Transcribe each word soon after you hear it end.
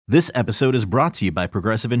This episode is brought to you by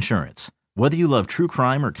Progressive Insurance. Whether you love true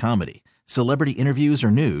crime or comedy, celebrity interviews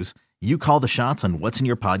or news, you call the shots on what's in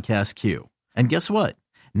your podcast queue. And guess what?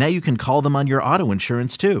 Now you can call them on your auto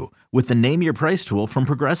insurance too with the Name Your Price tool from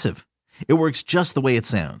Progressive. It works just the way it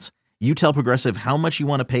sounds. You tell Progressive how much you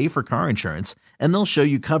want to pay for car insurance, and they'll show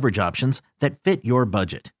you coverage options that fit your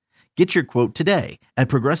budget. Get your quote today at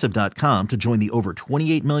Progressive.com to join the over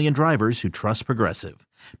 28 million drivers who trust Progressive.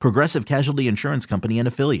 Progressive Casualty Insurance Company and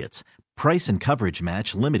Affiliates. Price and coverage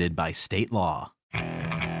match limited by state law.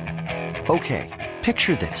 Okay,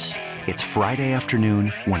 picture this. It's Friday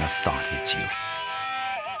afternoon when a thought hits you.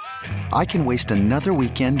 I can waste another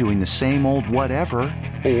weekend doing the same old whatever,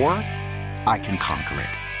 or I can conquer it.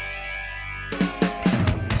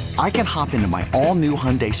 I can hop into my all-new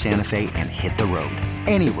Hyundai Santa Fe and hit the road.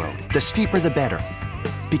 Any road. The steeper, the better.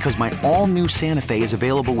 Because my all-new Santa Fe is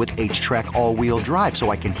available with H-Track all-wheel drive,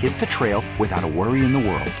 so I can hit the trail without a worry in the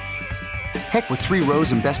world. Heck, with 3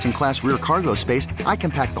 rows and best-in-class rear cargo space, I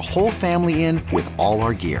can pack the whole family in with all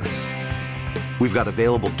our gear. We've got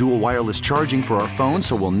available dual wireless charging for our phones,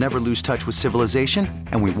 so we'll never lose touch with civilization,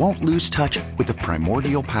 and we won't lose touch with the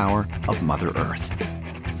primordial power of Mother Earth.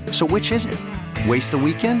 So which is it? Waste the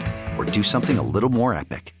weekend or do something a little more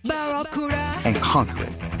epic? And conquer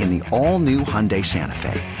it in the all-new Hyundai Santa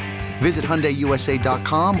Fe. Visit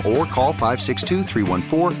HyundaiUSA.com or call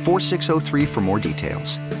 562-314-4603 for more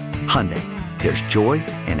details. Hyundai, there's joy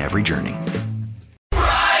in every journey.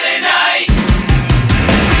 Friday night!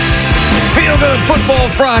 Feel Good Football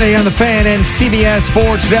Friday on the Fan and CBS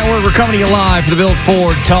Sports Network. We're coming to you live for the Built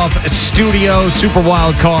Ford Tough Studio Super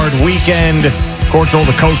Wild Card Weekend. Of course, all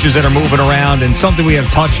the coaches that are moving around, and something we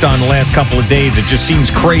have touched on the last couple of days. It just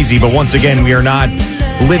seems crazy, but once again, we are not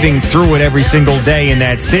living through it every single day in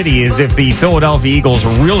that city. Is if the Philadelphia Eagles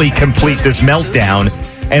really complete this meltdown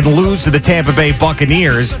and lose to the Tampa Bay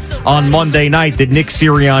Buccaneers on Monday night, that Nick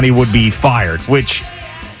Sirianni would be fired, which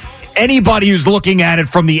anybody who's looking at it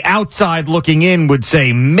from the outside looking in would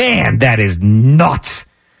say, man, that is nuts.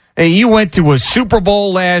 Hey, you went to a Super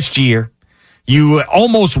Bowl last year. You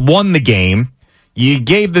almost won the game. You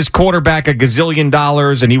gave this quarterback $1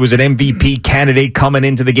 gazillion, and he was an MVP candidate coming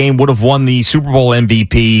into the game, would have won the Super Bowl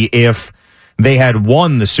MVP if they had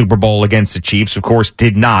won the Super Bowl against the Chiefs. Of course,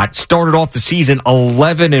 did not. Started off the season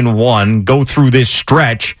 11-1, go through this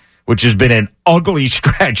stretch, which has been an ugly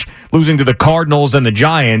stretch, losing to the Cardinals and the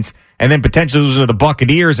Giants, and then potentially losing to the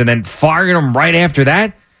Buccaneers, and then firing them right after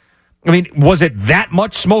that. I mean, was it that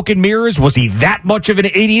much smoke and mirrors? Was he that much of an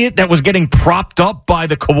idiot that was getting propped up by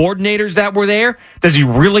the coordinators that were there? Does he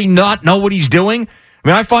really not know what he's doing? I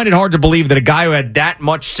mean, I find it hard to believe that a guy who had that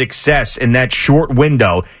much success in that short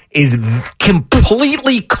window is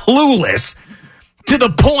completely clueless to the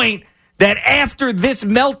point that after this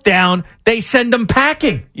meltdown, they send him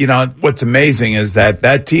packing. You know, what's amazing is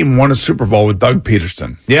that team won a Super Bowl with Doug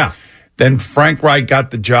Peterson. Yeah. Then Frank Reich got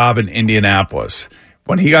the job in Indianapolis.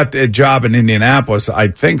 When he got the job in Indianapolis, I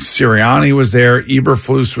think Sirianni was there,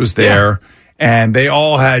 Eberflus was there, and they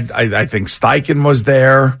all had, I think Steichen was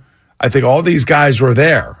there. I think all these guys were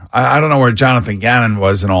there. I don't know where Jonathan Gannon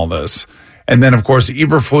was in all this. And then, of course,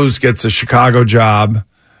 Eberflus gets the Chicago job,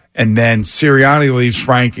 and then Sirianni leaves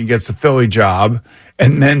Frank and gets the Philly job.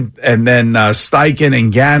 And then Steichen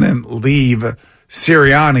and Gannon leave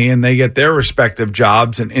Sirianni, and they get their respective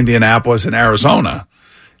jobs in Indianapolis and Arizona.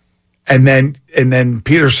 And then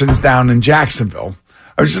Peterson's down in Jacksonville.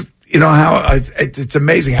 I was just, how it's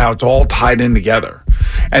amazing how it's all tied in together.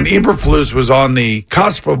 And Eberflus was on the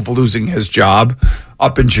cusp of losing his job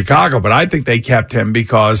up in Chicago, but I think they kept him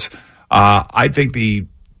because I think the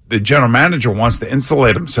general manager wants to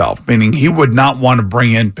insulate himself, meaning he would not want to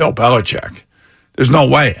bring in Bill Belichick. There's no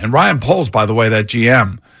way. And Ryan Poles, by the way, that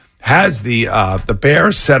GM, has the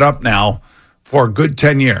Bears set up now for a good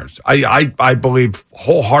 10 years. I believe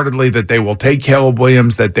wholeheartedly that they will take Caleb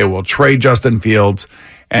Williams, that they will trade Justin Fields,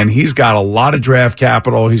 and he's got a lot of draft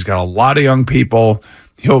capital. He's got a lot of young people.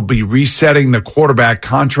 He'll be resetting the quarterback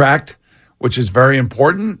contract, which is very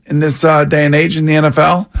important in this day and age in the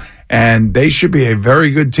NFL, and they should be a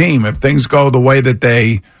very good team if things go the way that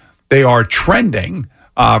they are trending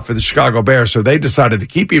for the Chicago Bears. So they decided to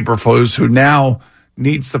keep Eberflus, who now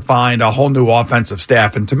needs to find a whole new offensive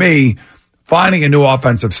staff. And to me, finding a new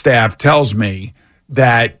offensive staff tells me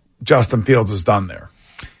that Justin Fields is done there.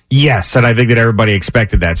 Yes, and I think that everybody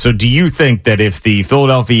expected that. So do you think that if the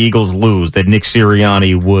Philadelphia Eagles lose, that Nick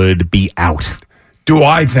Sirianni would be out? Do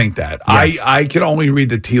I think that? Yes. I can only read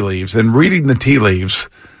the tea leaves. And reading the tea leaves,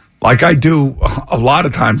 like I do a lot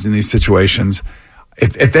of times in these situations,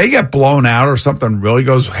 if they get blown out or something really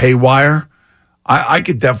goes haywire, I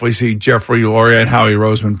could definitely see Jeffrey Luria and Howie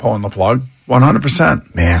Roseman pulling the plug.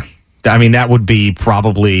 100%. Man, I mean, that would be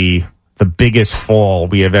probably the biggest fall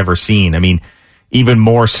we have ever seen. I mean, even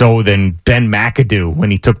more so than Ben McAdoo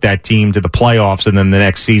when he took that team to the playoffs, and then the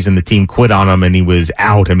next season the team quit on him and he was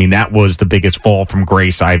out. I mean, that was the biggest fall from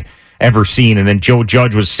grace I've ever seen. And then Joe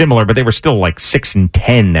Judge was similar, but they were still like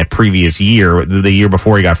 6-10 that previous year, the year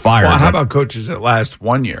before he got fired. Well, how about coaches that last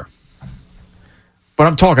 1 year? But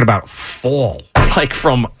I'm talking about fall. Like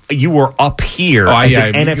from you were up here as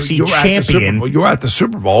an NFC champion. You were at the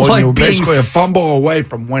Super Bowl, like and you were basically a fumble away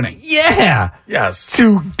from winning. Yeah. Yes.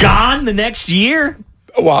 To gone the next year?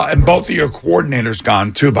 Well, and both of your coordinators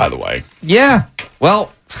gone too, by the way. Yeah.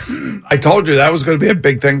 Well, I told you that was going to be a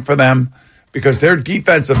big thing for them because their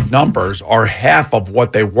defensive numbers are half of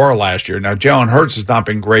what they were last year. Now, Jalen Hurts has not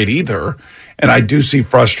been great either. And I do see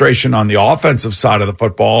frustration on the offensive side of the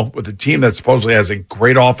football with a team that supposedly has a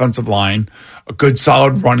great offensive line, a good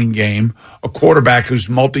solid running game, a quarterback who's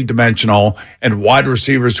multidimensional, and wide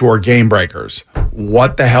receivers who are game breakers.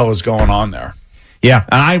 What the hell is going on there? Yeah,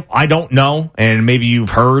 and I don't know, and maybe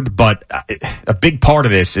you've heard, but a big part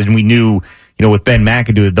of this is we knew, with Ben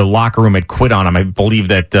McAdoo, the locker room had quit on him. I believe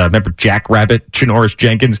that, remember Jackrabbit, Janoris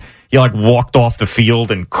Jenkins? He walked off the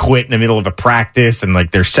field and quit in the middle of a practice, and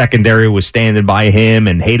their secondary was standing by him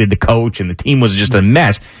and hated the coach, and the team was just a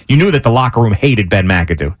mess. You knew that the locker room hated Ben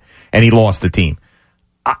McAdoo, and he lost the team.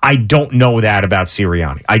 I don't know that about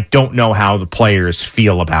Sirianni. I don't know how the players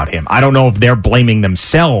feel about him. I don't know if they're blaming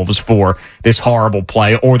themselves for this horrible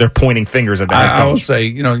play or they're pointing fingers at that. I will say,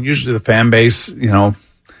 usually the fan base,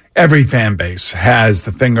 every fan base has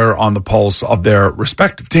the finger on the pulse of their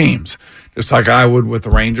respective teams. Just like I would with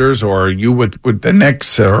the Rangers or you with the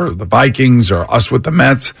Knicks or the Vikings or us with the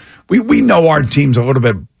Mets. We know our teams a little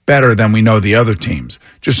bit better than we know the other teams,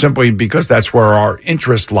 just simply because that's where our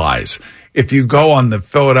interest lies. If you go on the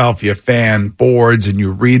Philadelphia fan boards and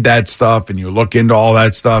you read that stuff and you look into all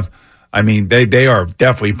that stuff, I mean, they are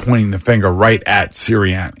definitely pointing the finger right at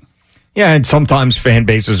Sirianni. Yeah, and sometimes fan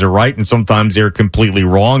bases are right and sometimes they're completely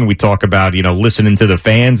wrong. We talk about, listening to the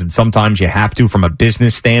fans, and sometimes you have to from a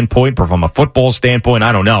business standpoint or from a football standpoint.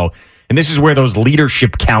 I don't know. And this is where those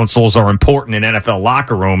leadership councils are important in NFL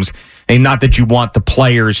locker rooms. And not that you want the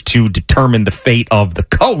players to determine the fate of the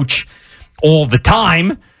coach all the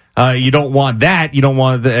time. You don't want that. You don't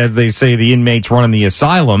want, as they say, the inmates running the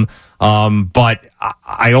asylum. But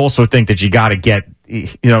I also think that you got to get,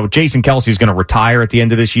 Jason Kelsey's going to retire at the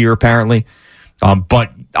end of this year, apparently.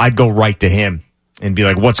 But I'd go right to him and be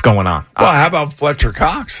like, what's going on? Well, how about Fletcher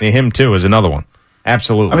Cox? Him, too, is another one.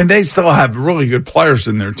 Absolutely. I mean, they still have really good players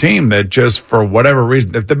in their team that just, for whatever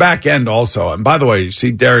reason, if the back end also. And by the way, you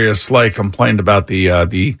see Darius Slay complained about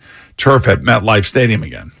the turf at MetLife Stadium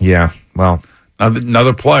again. Yeah, well.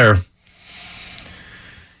 Another player.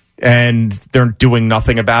 And they're doing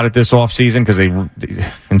nothing about it this offseason because they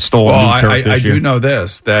installed a new turf this year. I do know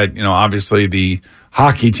this, that, obviously the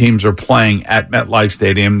hockey teams are playing at MetLife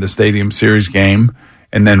Stadium, the Stadium Series game.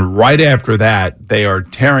 And then right after that, they are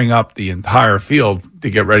tearing up the entire field to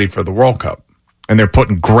get ready for the World Cup. And they're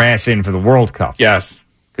putting grass in for the World Cup. Yes.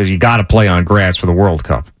 Because you got to play on grass for the World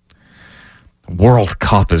Cup. The World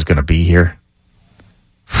Cup is going to be here.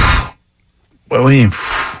 What do you mean?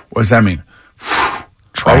 What does that mean?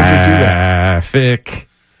 Why would you do that? Traffic.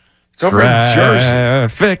 It's over in Jersey.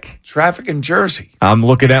 Traffic. Traffic in Jersey. I'm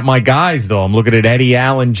looking at my guys, though. I'm looking at Eddie,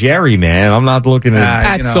 Allen, Jerry, man. I'm not looking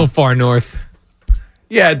at... That's so far north.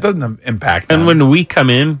 Yeah, it doesn't impact them. And when we come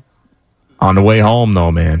in... On the way home,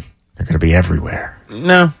 though, man, they're going to be everywhere.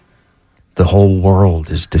 No. The whole world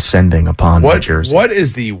is descending upon New Jersey. What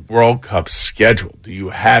is the World Cup schedule? Do you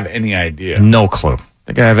have any idea? No clue.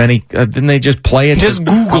 Think I have any? Didn't they just play it? Just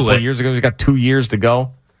Google it. Years ago, we got 2 years to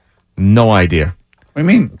go. No idea. What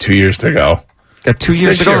do you mean 2 years to go? Got 2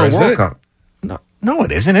 years to go to the World it? Cup. No,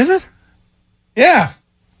 it isn't. Is it? Yeah,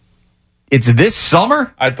 it's this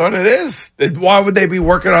summer. I thought it is. Why would they be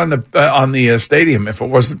working on the stadium if it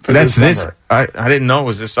wasn't for this summer? I didn't know it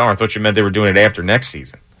was this summer. I thought you meant they were doing it after next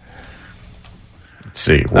season. Let's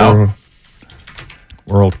see. No.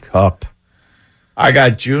 World Cup. I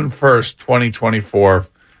got June 1st, 2024,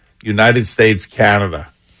 United States, Canada.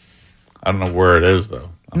 I don't know where it is, though.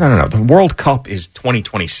 No. The World Cup is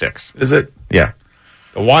 2026. Is it? Yeah.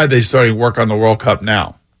 Why are they starting work on the World Cup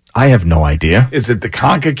now? I have no idea. Is it the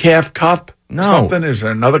CONCACAF Cup? No. Something? Is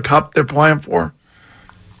there another cup they're playing for?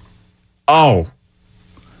 Oh.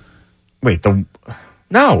 Wait,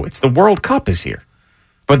 no, it's the World Cup is here.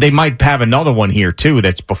 But they might have another one here, too,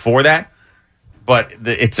 that's before that. But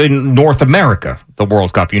it's in North America, the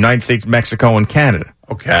World Cup, United States, Mexico, and Canada.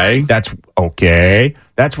 Okay.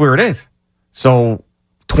 That's where it is. So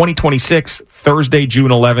 2026, Thursday,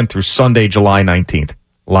 June 11th through Sunday, July 19th.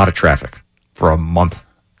 A lot of traffic for a month.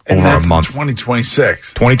 And over that's a month.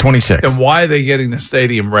 2026. 2026. Then why are they getting the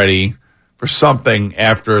stadium ready for something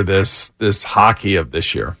after this hockey of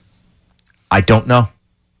this year? I don't know.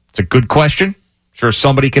 It's a good question. Sure,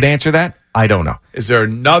 somebody could answer that. I don't know. Is there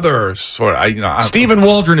another sort of... Stephen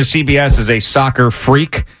Waldron of CBS is a soccer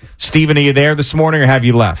freak. Stephen, are you there this morning or have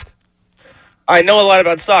you left? I know a lot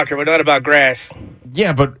about soccer, but not about grass.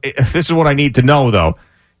 Yeah, but this is what I need to know, though.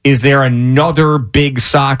 Is there another big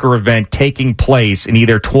soccer event taking place in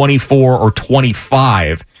either 24 or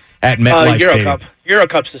 25 at MetLife Stadium? Euro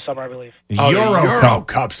Cup's this summer, I believe. Euro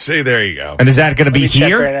Cup. See, there you go. And is that going to be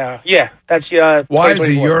here? Right now. Yeah, that's Why is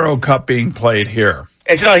the Euro Cup being played here?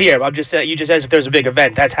 It's not here. I'm just you just asked if there's a big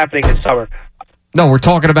event that's happening this summer. No, we're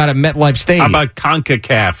talking about at MetLife Stadium. How about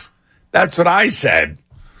CONCACAF? That's what I said.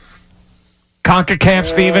 CONCACAF,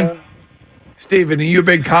 Stephen? Stephen, are you a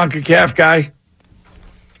big CONCACAF guy?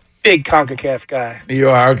 Big CONCACAF guy. You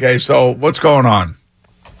are? Okay, so what's going on?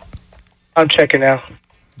 I'm checking now.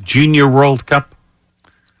 Junior World Cup?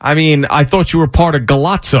 I mean, I thought you were part of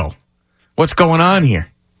Galazzo. What's going on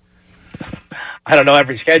here? I don't know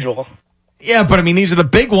every schedule. Yeah, but I mean, these are the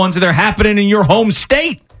big ones and they're happening in your home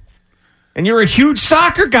state. And you're a huge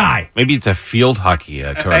soccer guy. Maybe it's a field hockey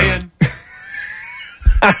tournament.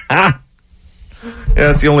 Yeah,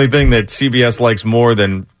 that's the only thing that CBS likes more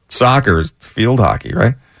than soccer is field hockey,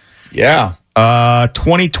 right? Yeah.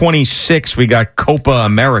 2026, we got Copa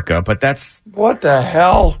America, but that's... What the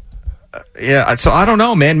hell? Yeah, so I don't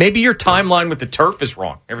know, man. Maybe your timeline with the turf is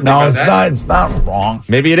wrong. No, it's not. It's not wrong.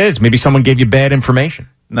 Maybe it is. Maybe someone gave you bad information.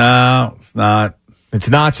 No, it's not. It's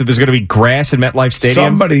not. So there's going to be grass in MetLife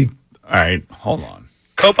Stadium? All right, hold on.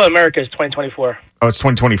 Copa America is 2024. Oh, it's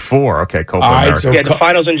 2024. Okay, Copa America. So the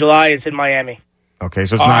finals in July. It's in Miami. Okay,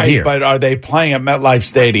 so it's not here. But are they playing at MetLife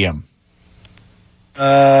Stadium?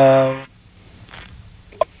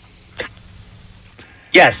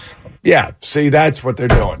 Yes. Yeah, see, that's what they're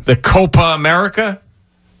doing. The Copa America?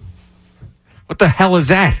 What the hell is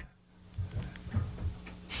that?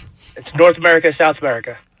 It's North America, South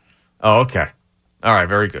America. Oh, okay. All right,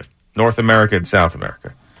 very good. North America and South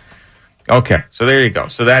America. Okay, so there you go.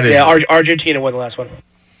 So that is... Yeah, Argentina won the last one.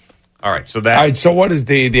 All right, so that... All right, so what is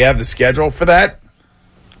do you have the schedule for that?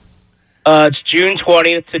 It's June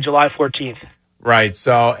 20th to July 14th. Right,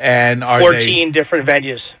 so, and are 14 different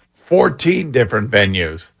venues. 14 different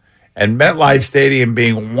venues. And MetLife Stadium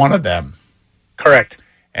being one of them. Correct.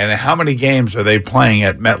 And how many games are they playing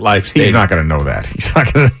at MetLife Stadium? He's not going to know that. He's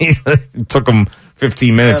not going to... It took him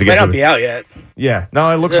 15 minutes to It get might to not be out yet. Yeah, no,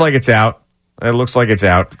 it looks like it's out. It looks like it's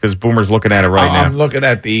out because Boomer's looking at it right now. I'm looking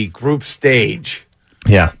at the group stage.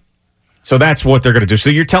 Yeah. So that's what they're going to do. So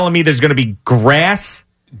you're telling me there's going to be grass?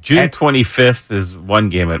 June 25th is one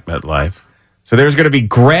game at MetLife. So there's going to be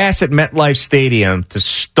grass at MetLife Stadium to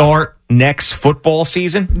start next football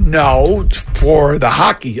season? No, for the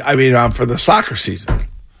hockey. I mean, for the soccer season.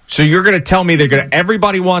 So you're going to tell me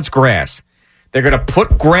everybody wants grass. They're going to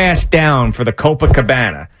put grass down for the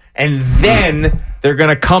Copacabana. And then they're going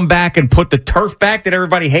to come back and put the turf back that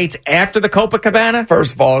everybody hates after the Copacabana?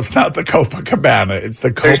 First of all, it's not the Copacabana. It's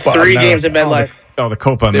the Copa There's 3 America. games at MetLife. The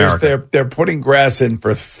Copa America. They're putting grass in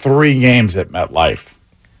for 3 games at MetLife.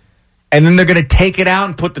 And then they're going to take it out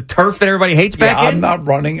and put the turf that everybody hates back in? I'm not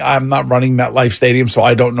running MetLife Stadium, so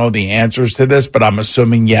I don't know the answers to this, but I'm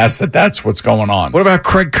assuming, yes, that's what's going on. What about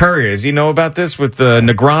Craig Curry? Does he know about this with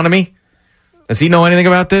Negronomy? Does he know anything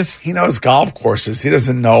about this? He knows golf courses. He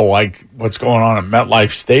doesn't know, what's going on at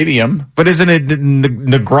MetLife Stadium. But isn't it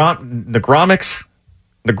Negronomics?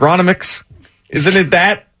 Negronomics? Isn't it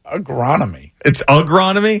that? Agronomy. It's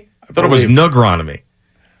agronomy? I thought it was Negronomy.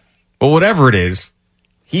 Well, whatever it is,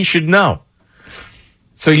 he should know.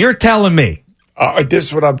 So you're telling me. This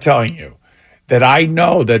is what I'm telling you. That I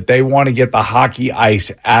know that they want to get the hockey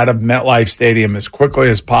ice out of MetLife Stadium as quickly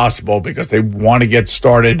as possible because they want to get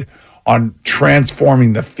started on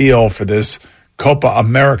transforming the field for this Copa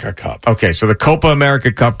America Cup. Okay, so the Copa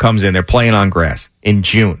America Cup comes in. They're playing on grass in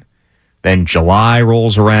June. Then July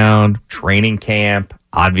rolls around, training camp.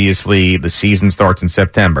 Obviously, the season starts in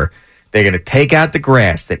September. They're going to take out the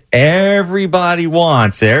grass that everybody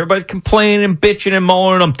wants. Everybody's complaining and bitching and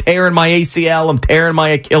moaning. I'm tearing my ACL. I'm tearing my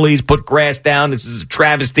Achilles. Put grass down. This is a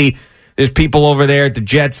travesty. There's people over there at the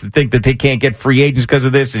Jets that think that they can't get free agents because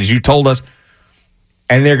of this, as you told us.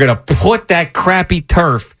 And they're going to put that crappy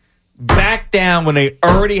turf back down when they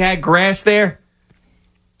already had grass there.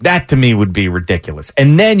 That to me would be ridiculous.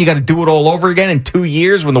 And then you got to do it all over again in 2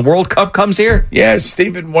 years when the World Cup comes here? Yes,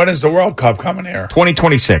 Stephen, when is the World Cup coming here?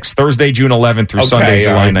 2026, Thursday, June 11th through Sunday,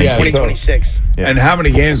 July 19th. Yeah, 2026. And how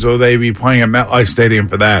many games will they be playing at MetLife Stadium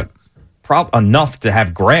for that? Enough to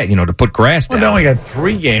have grass, to put grass down. Well, they only got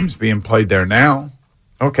 3 games being played there now.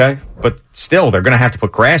 Okay, but still, they're going to have to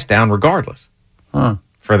put grass down regardless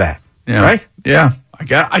for that, yeah. right? Yeah,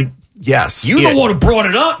 yes. You the one who brought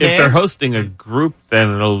it up, If man. they're hosting a group,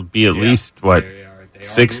 then it'll be at least,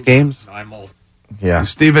 6 games? Yeah.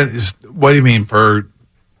 Stephen, what do you mean for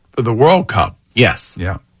the World Cup? Yes.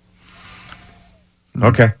 Yeah.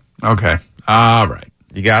 Okay. Okay. All right.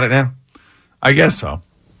 You got it now? I guess so.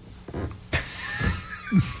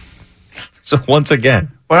 So once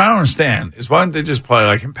again. What I don't understand is why don't they just play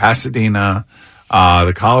like in Pasadena,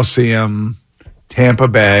 the Coliseum, Tampa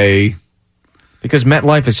Bay? Because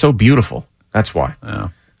MetLife is so beautiful. That's why. Yeah.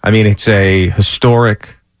 I mean, it's a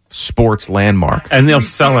historic sports landmark. And they'll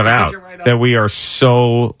sell it out. That we are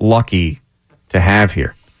so lucky to have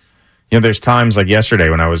here. There's times like yesterday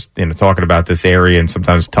when I was talking about this area and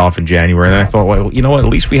sometimes it's tough in January, and I thought, well, you know what? At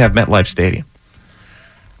least we have MetLife Stadium.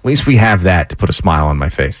 At least we have that to put a smile on my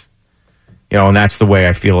face. And that's the way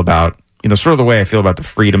I feel about, sort of the way I feel about the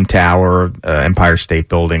Freedom Tower, Empire State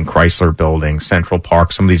Building, Chrysler Building, Central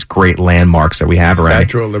Park, some of these great landmarks that we have around.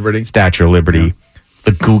 Statue of Liberty. Yeah.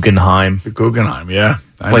 The Guggenheim. The Guggenheim, yeah.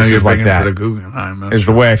 I Places know you're like big that. into the Guggenheim. Is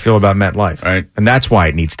the way I feel about MetLife. Right. And that's why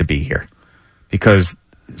it needs to be here. Because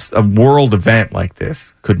a world event like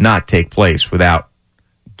this could not take place without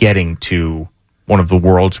getting to one of the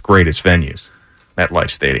world's greatest venues, MetLife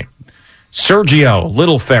Stadium. Sergio,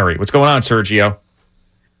 Little Ferry. What's going on, Sergio?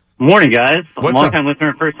 Morning, guys. What's Long-time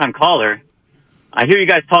listener, first-time caller. I hear you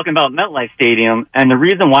guys talking about MetLife Stadium, and the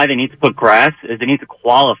reason why they need to put grass is they need to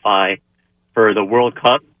qualify for the World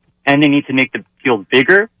Cup, and they need to make the field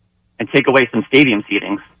bigger and take away some stadium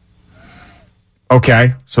seatings.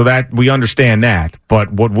 Okay, so that we understand that,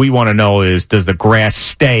 but what we want to know is, does the grass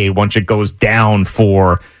stay once it goes down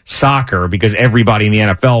for soccer? Because everybody in the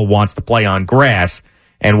NFL wants to play on grass,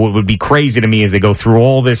 and what would be crazy to me is they go through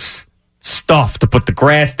all this stuff to put the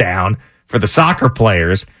grass down for the soccer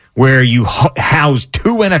players, where you house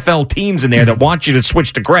 2 NFL teams in there that want you to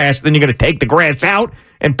switch to grass, then you're going to take the grass out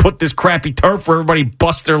and put this crappy turf where everybody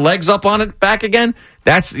busts their legs up on it back again?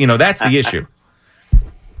 That's the issue.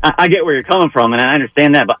 I get where you're coming from, and I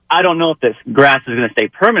understand that, but I don't know if this grass is going to stay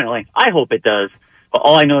permanently. I hope it does, but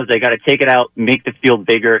all I know is they got to take it out, make the field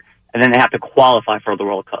bigger, and then they have to qualify for the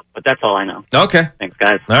World Cup. But that's all I know. Okay. Thanks,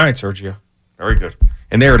 guys. All right, Sergio. Very good.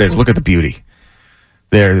 And there it is. Look at the beauty.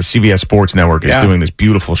 There, the CBS Sports Network is doing this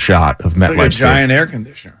beautiful shot of MetLife Stadium. Like a Stadium. giant air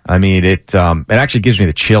conditioner. I mean, it actually gives me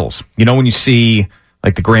the chills. When you see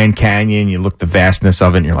like the Grand Canyon, you look the vastness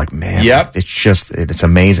of it, and you're like, man, it's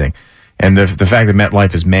amazing. And the fact that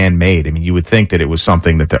MetLife is man-made, I mean, you would think that it was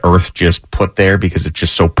something that the Earth just put there because it's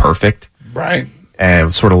just so perfect. Right. And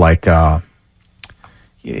it's sort of like, Mount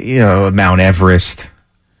Everest,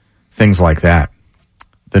 things like that.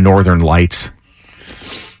 The Northern Lights.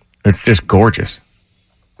 It's just gorgeous.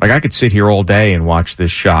 Like, I could sit here all day and watch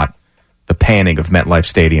this shot, the panning of MetLife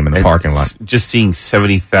Stadium in the parking lot. Just seeing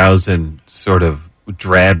 70,000 sort of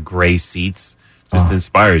drab gray seats just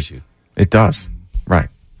inspires you. It does. Right.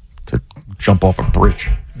 To jump off a bridge.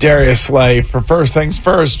 Darius Slay, for first things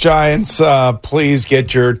first, Giants, please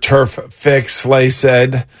get your turf fix, Slay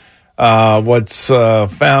said. What's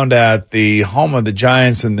found at the home of the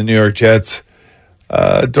Giants and the New York Jets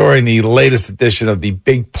during the latest edition of the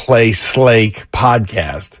Big Play Slake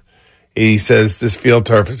podcast. He says this field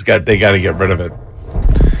turf they got to get rid of it.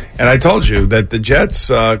 And I told you that the Jets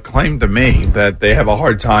claimed to me that they have a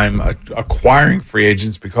hard time acquiring free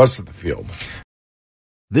agents because of the field.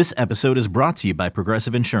 This episode is brought to you by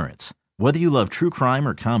Progressive Insurance. Whether you love true crime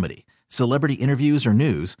or comedy, celebrity interviews or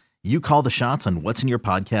news, you call the shots on what's in your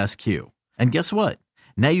podcast queue. And guess what?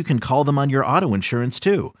 Now you can call them on your auto insurance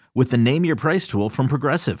too with the Name Your Price tool from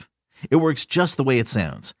Progressive. It works just the way it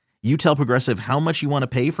sounds. You tell Progressive how much you want to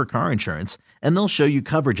pay for car insurance, and they'll show you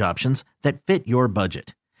coverage options that fit your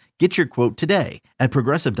budget. Get your quote today at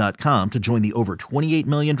Progressive.com to join the over 28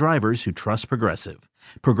 million drivers who trust Progressive.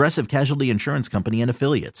 Progressive Casualty Insurance Company and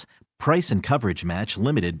Affiliates. Price and coverage match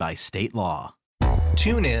limited by state law.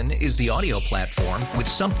 TuneIn is the audio platform with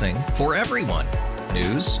something for everyone.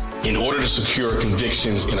 News. In order to secure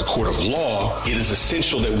convictions in a court of law, it is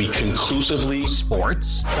essential that we conclusively.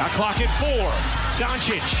 Sports. Got clock at 4.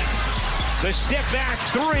 Doncic. The step back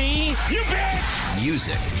 3. You bet.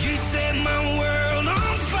 Music. You set my world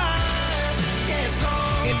on fire. Yes,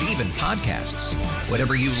 and even podcasts.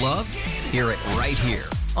 Whatever you love, hear it right here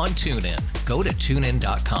on TuneIn. Go to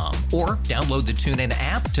TuneIn.com or download the TuneIn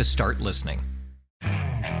app to start listening.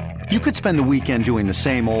 You could spend the weekend doing the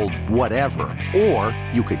same old whatever, or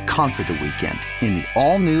you could conquer the weekend in the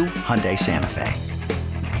all-new Hyundai Santa Fe.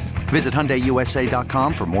 Visit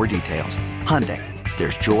HyundaiUSA.com for more details. Hyundai,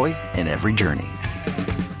 there's joy in every journey.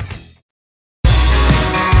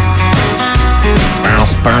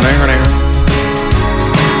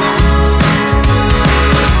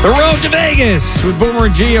 The Road to Vegas with Boomer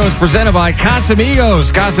and Gio is presented by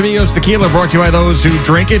Casamigos. Casamigos Tequila brought to you by those who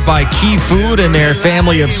drink it, by Key Food and their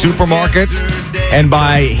family of supermarkets, and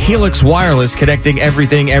by Helix Wireless, connecting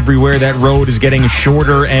everything everywhere. That road is getting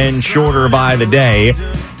shorter and shorter by the day,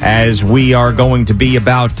 as we are going to be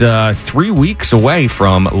about 3 weeks away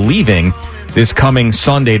from leaving this coming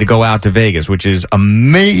Sunday to go out to Vegas, which is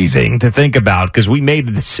amazing to think about because we made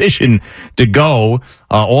the decision to go.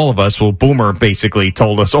 All of us, well, Boomer basically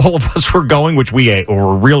told us all of us were going, which we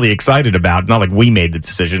were really excited about. Not like we made the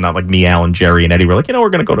decision, not like me, Alan, Jerry, and Eddie. We're like, we're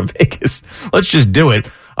going to go to Vegas. Let's just do it.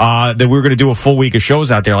 That we were going to do a full week of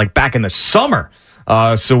shows out there, like back in the summer.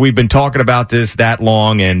 So we've been talking about this that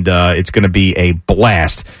long, and it's going to be a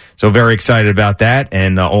blast. So very excited about that,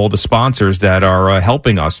 and all the sponsors that are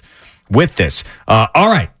helping us with this. All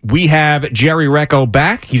right, we have Jerry Recco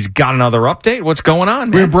back. He's got another update. What's going on,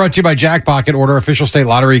 man? We're brought to you by Jackpocket. Order official state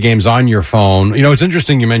lottery games on your phone. You know, it's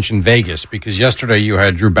interesting you mentioned Vegas because yesterday you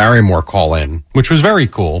had Drew Barrymore call in, which was very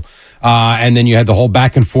cool. And then you had the whole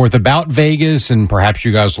back and forth about Vegas, and perhaps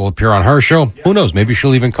you guys will appear on her show. Who knows? Maybe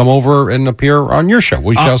she'll even come over and appear on your show.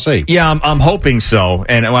 We shall see. Yeah, I'm hoping so.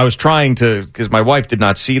 And I was trying to, because my wife did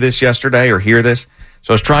not see this yesterday or hear this,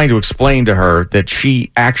 so I was trying to explain to her that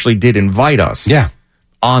she actually did invite us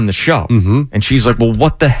on the show. Mm-hmm. And she's like, well,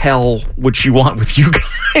 what the hell would she want with you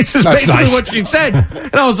guys? Is basically what she said.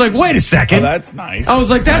 And I was like, wait a second. Oh, that's nice. I was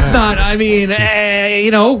like, that's not, I mean,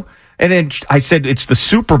 And then I said, it's the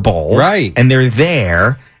Super Bowl. Right. And they're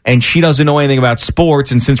there. And she doesn't know anything about sports.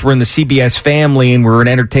 And since we're in the CBS family and we're an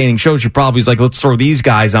entertaining show, she probably was like, let's throw these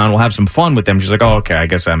guys on. We'll have some fun with them. She's like, oh, okay, I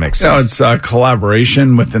guess that makes sense. It's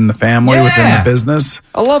collaboration within the family, within the business.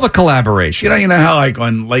 I love a collaboration. You know how like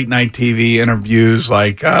on late night TV interviews,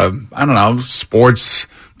 like, I don't know, sports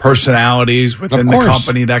personalities within the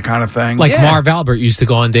company, that kind of thing. Like Marv Albert used to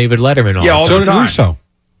go on David Letterman all all the time. Russo.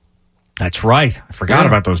 That's right. I forgot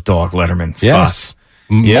about those dog Lettermans. Yes.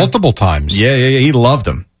 Multiple times. Yeah. He loved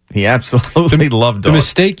them. He absolutely loved them. The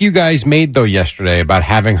mistake you guys made, though, yesterday about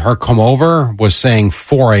having her come over was saying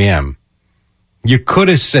 4 a.m. You could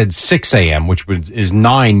have said 6 a.m., which is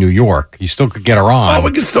 9 New York. You still could get her on. Oh,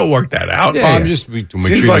 we can still work that out. Yeah, I'm just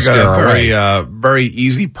seems like a very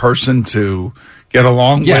easy person to get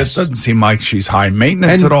along with. Doesn't seem like she's high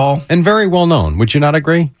maintenance at all. And very well known. Would you not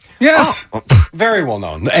agree? Yes. Very well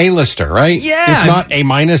known. A-lister, right? Yeah. If not A-.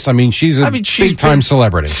 I mean, she's a big-time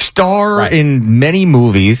celebrity. Star in many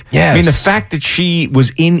movies. Yes. I mean, the fact that she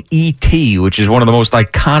was in E.T., which is one of the most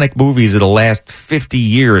iconic movies of the last 50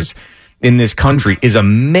 years in this country, is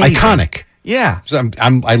amazing. Iconic. Yeah. So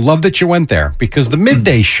I love that you went there because the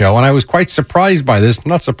midday show, and I was quite surprised by this,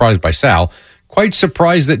 not surprised by Sal, quite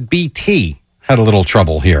surprised that BT had a little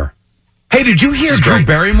trouble here. Hey, did you hear Drew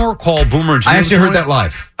Barrymore call Boomer and Gio? I actually heard that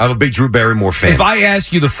live. I'm a big Drew Barrymore fan. If I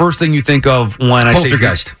ask you the first thing you think of when I say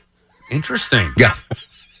Poltergeist. Interesting. Yeah.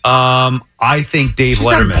 I think Dave She's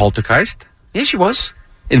Letterman. not in Poltergeist? Yeah, she was.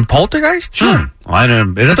 In Poltergeist? Sure. Well, I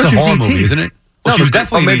don't know. That's a horror movie, isn't it? Well, she was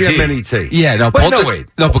definitely maybe in I'm in E.T. Yeah, no, wait.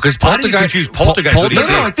 No, because How do you confuse Poltergeist with E.T.?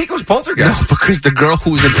 No, I think it was Poltergeist. No, because the girl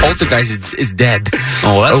who was in Poltergeist is dead.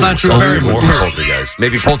 Oh, that's not true. Barrymore. Poltergeist.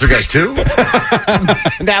 Maybe Poltergeist 2?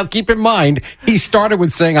 Now, keep in mind, he started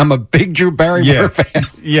with saying, I'm a big Drew Barrymore fan.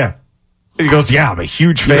 Yeah. He goes, yeah, I'm a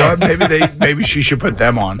huge fan. Maybe she should put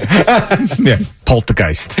them on. Yeah.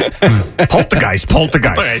 Poltergeist. Poltergeist.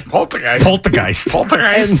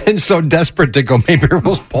 And then so desperate to go, maybe it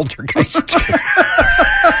was Poltergeist.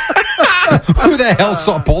 Who the hell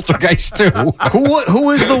saw Poltergeist 2? Who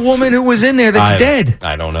is the woman who was in there that's dead?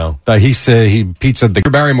 I don't know. Pete said the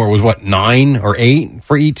Barrymore was what, 9 or 8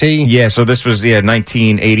 for E.T.? Yeah, so this was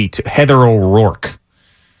 1982. Heather O'Rourke.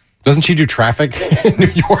 Doesn't she do Traffic in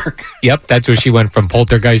New York? Yep, that's where she went from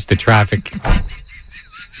Poltergeist to Traffic.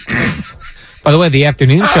 By the way, the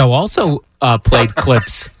afternoon show also played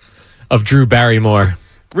clips of Drew Barrymore.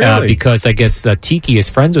 Really? Because I guess Tiki is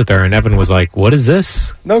friends with her, and Evan was like, what is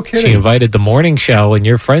this? No kidding. She invited the morning show, and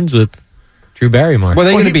you're friends with Drew Barrymore. Were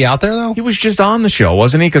they going to be out there, though? He was just on the show,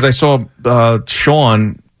 wasn't he? Because I saw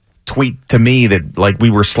Sean tweet to me that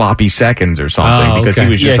we were sloppy seconds or something because he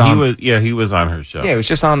was just on. He was on her show. Yeah, he was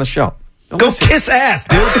just on the show. Go kiss ass,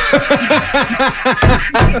 dude.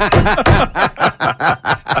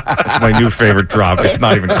 That's my new favorite drop. It's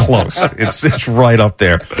not even close. It's right up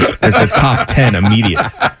there. It's a top 10 immediate.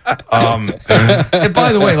 And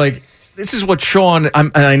by the way, like, this is what Sean,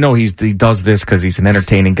 and I know he does this because he's an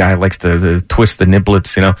entertaining guy, likes to twist the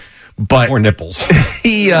niblets, but or nipples.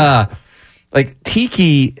 He,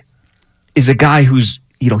 Tiki is a guy who's,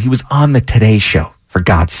 he was on the Today Show. For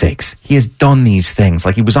God's sakes, he has done these things.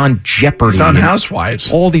 Like he was on Jeopardy. He's on Housewives.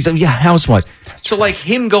 All these, Housewives. So like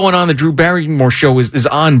him going on the Drew Barrymore show is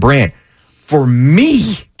on brand. For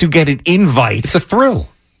me to get an invite, it's a thrill.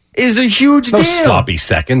 Is a huge No deal. sloppy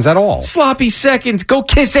seconds at all. Sloppy seconds. Go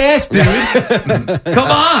kiss ass, dude. Come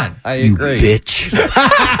on. I agree. You bitch.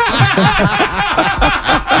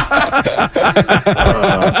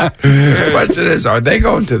 The question is, are they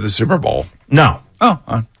going to the Super Bowl? No.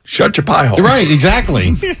 Oh, shut your pie hole. You're right, exactly.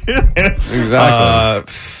 Exactly.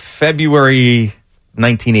 February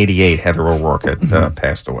 1988, Heather O'Rourke had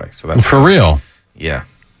passed away. So that's for real. Yeah.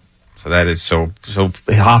 So that is so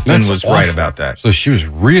Hoffman was right about that. So she was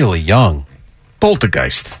really young.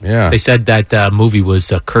 Poltergeist. Yeah. They said that movie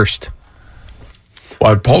was cursed.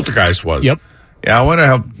 Well, Poltergeist was. Yep. Yeah, I want to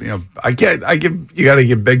help. You got to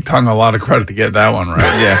give Big Tongue a lot of credit to get that one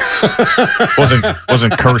right. Yeah.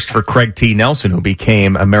 wasn't cursed for Craig T. Nelson, who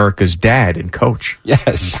became America's dad and coach.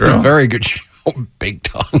 Yes. True. Very good show. Big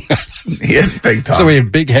tongue. He is Big Tongue. So we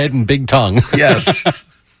have big head and big tongue. Yes.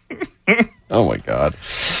 Oh, my God.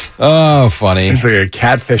 Oh, funny. He's like a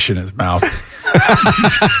catfish in his mouth.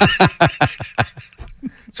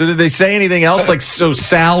 So did they say anything else? Like, so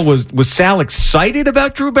Sal was Sal excited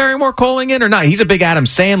about Drew Barrymore calling in or not? He's a big Adam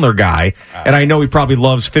Sandler guy, and I know he probably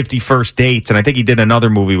loves 50 First Dates, and I think he did another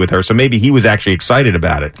movie with her, so maybe he was actually excited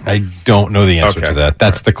about it. I don't know the answer to that.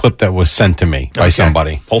 That's the clip that was sent to me by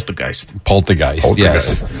somebody. Poltergeist,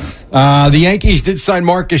 yes. The Yankees did sign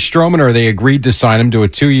Marcus Stroman, or they agreed to sign him to a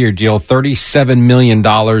 2-year deal, $37 million.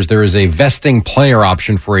 There is a vesting player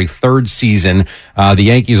option for a third season. The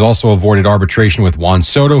Yankees also avoided arbitration with Juan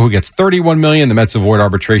Soto, who gets $31 million. The Mets avoid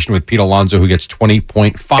arbitration with Pete Alonso, who gets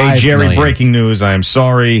 $20.5 Hey, Jerry, million. breaking news. I am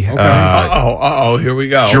sorry. Okay. Here we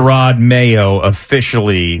go. Jerod Mayo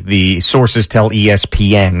officially, the sources tell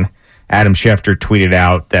ESPN, Adam Schefter tweeted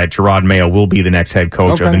out that Jerod Mayo will be the next head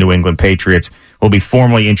coach of the New England Patriots. Will be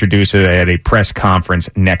formally introduced at a press conference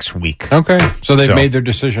next week. Okay. So they've made their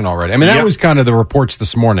decision already. I mean, that was kind of the reports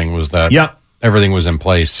this morning, was that everything was in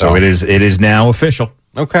place. So it is now official.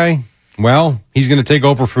 Okay. Well, he's going to take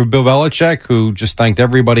over for Bill Belichick, who just thanked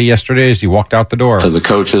everybody yesterday as he walked out the door. To the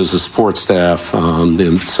coaches, the support staff,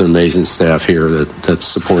 it's an amazing staff here that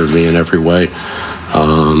supported me in every way.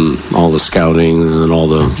 All the scouting and all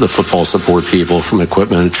the football support people, from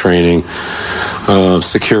equipment and training,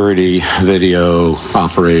 security, video,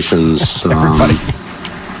 operations,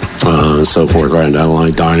 and so forth, right down the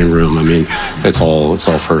line, dining room. I mean, it's all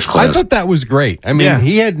first class. I thought that was great. I mean,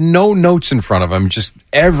 he had no notes in front of him. Just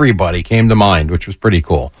everybody came to mind, which was pretty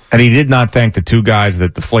cool. And he did not thank the two guys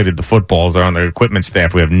that deflated the footballs. They're on the equipment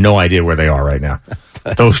staff. We have no idea where they are right now.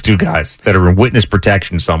 Those two guys that are in witness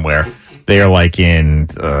protection somewhere. They are like in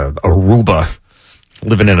Aruba,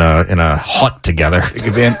 living in a hut together. They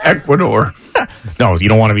could be in Ecuador. No, you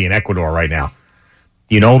don't want to be in Ecuador right now.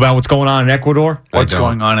 You know about what's going on in Ecuador? What's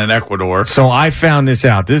going on in Ecuador? So I found this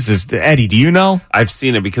out. This is Eddie. Do you know? I've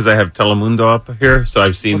seen it because I have Telemundo up here, so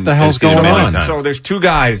I've seen. What the hell's going on? So there's two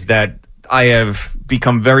guys that I have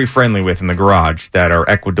become very friendly with in the garage that are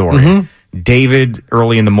Ecuadorian. David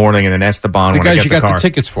early in the morning, and then Esteban. The when I guys get you the got car. the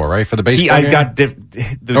tickets for, right? For the baseball I game? got the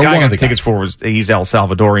guy I got the tickets for he's El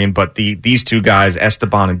Salvadorian, but these two guys,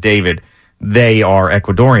 Esteban and David, they are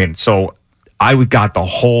Ecuadorian. So I got the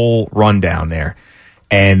whole rundown there.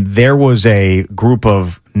 And there was a group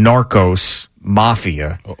of Narcos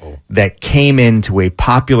mafia that came into a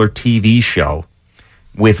popular TV show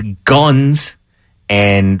with guns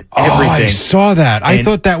and everything. I saw that. I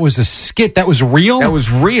thought that was a skit. That was real? That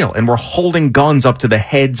was real. And we're holding guns up to the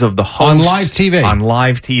heads of the hosts. On live TV? On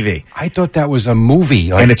live TV. I thought that was a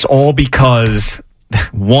movie. And it's all because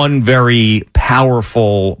one very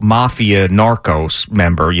powerful mafia Narcos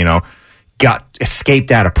member,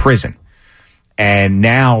 escaped out of prison. And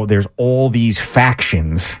now there's all these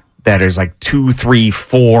factions that is like 2, 3,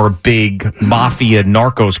 4 big mafia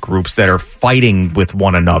Narcos groups that are fighting with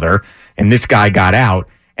one another. And this guy got out,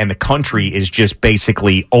 and the country is just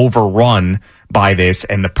basically overrun by this.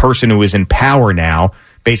 And the person who is in power now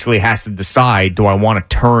basically has to decide, do I want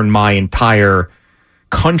to turn my entire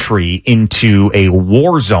country into a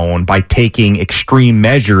war zone by taking extreme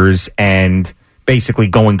measures and basically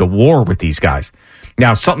going to war with these guys?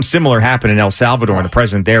 Now, something similar happened in El Salvador, and the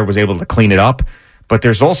president there was able to clean it up. But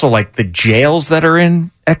there's also, like, the jails that are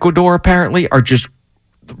in Ecuador, apparently, are just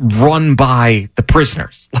run by the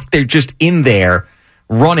prisoners. Like, they're just in there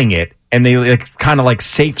running it, and they kind of like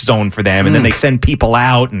safe zone for them, and then they send people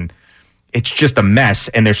out, and it's just a mess.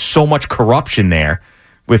 And there's so much corruption there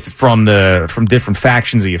from different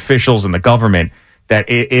factions, the officials and the government, that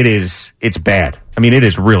it's bad. I mean, it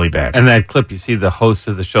is really bad. And that clip, you see the host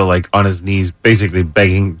of the show, like, on his knees, basically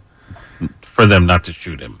begging for them not to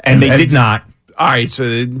shoot him. And they did not. All right, so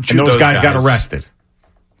and those guys got arrested.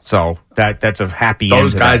 So that's a happy end.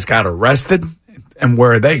 Those guys got arrested, and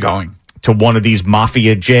where are they going? To one of these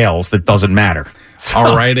mafia jails that doesn't matter. So,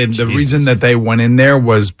 all right, and the reason that they went in there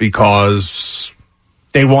was because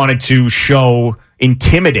they wanted to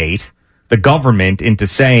intimidate the government into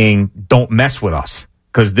saying, don't mess with us,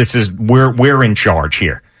 because we're in charge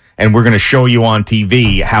here. And we're going to show you on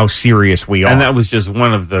TV how serious we are. And that was just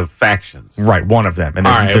one of the factions. Right, one of them. And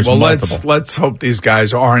all right, well, multiple. let's hope these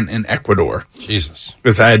guys aren't in Ecuador. Jesus.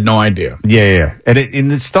 Because I had no idea. Yeah.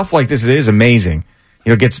 And stuff like this is amazing.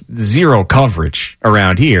 It gets zero coverage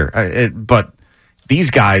around here. But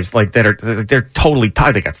these guys, like, they're totally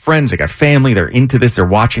tied. They got friends, they got family, they're into this, they're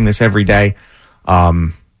watching this every day.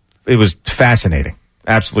 It was fascinating.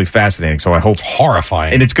 Absolutely fascinating. So I hope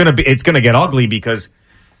horrifying. And it's gonna get ugly, because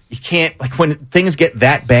you can't, like, when things get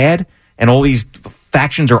that bad and all these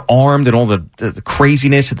factions are armed and all the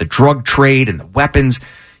craziness and the drug trade and the weapons,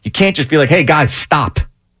 you can't just be like, hey, guys, stop.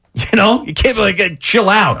 You can't be like, chill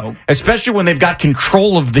out, especially when they've got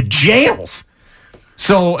control of the jails.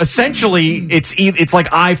 So essentially, it's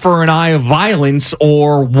like eye for an eye of violence,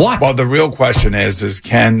 or what? Well, the real question is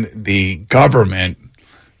can the government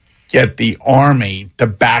get the army to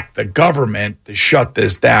back the government to shut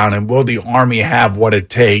this down, and will the army have what it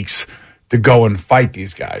takes to go and fight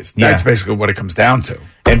these guys? That's basically what it comes down to.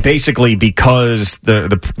 And basically, because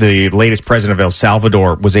the latest president of El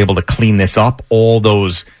Salvador was able to clean this up, all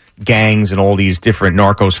those gangs and all these different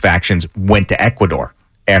Narcos factions went to Ecuador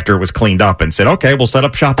after it was cleaned up and said, okay, we'll set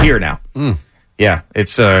up shop here now. Yeah,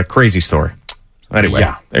 it's a crazy story. Anyway,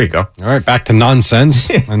 there you go. All right, back to nonsense.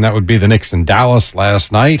 And that would be the Knicks in Dallas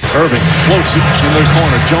last night. Irving floats it in the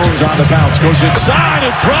corner. Jones on the bounce. Goes inside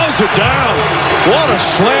and throws it down. What a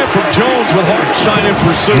slam from Jones with Hartenstein in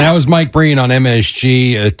pursuit. And that was Mike Breen on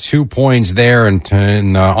MSG. 2 points there, and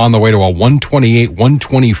on the way to a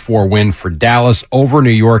 128-124 win for Dallas over New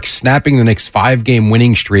York, snapping the Knicks' 5-game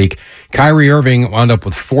winning streak. Kyrie Irving wound up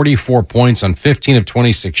with 44 points on 15 of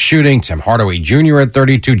 26 shooting. Tim Hardaway Jr. at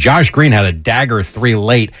 32. Josh Green had a dagger 3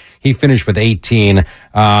 late. He finished with 18.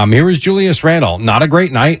 Here was Julius Randle. Not a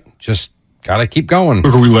great night. Just got to keep going.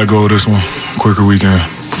 Quicker we let go of this one, quicker we can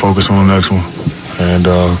focus on the next one. And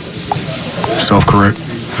self-correct,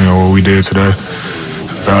 what we did today.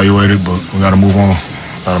 Evaluate it, but we got to move on.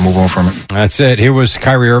 Got to move on from it. That's it. Here was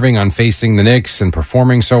Kyrie Irving on facing the Knicks and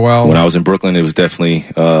performing so well. When I was in Brooklyn, it was definitely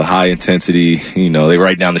high intensity. They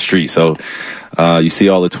right down the street. So you see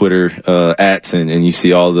all the Twitter ats and you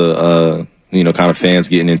see all the kind of fans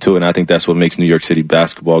getting into it. And I think that's what makes New York City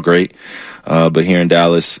basketball great. But here in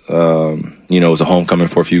Dallas, it was a homecoming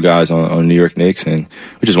for a few guys on New York Knicks, and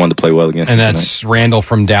we just wanted to play well against them tonight. And that's Randall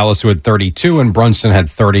from Dallas, who had 32, and Brunson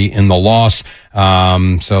had 30 in the loss.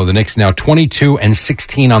 So the Knicks now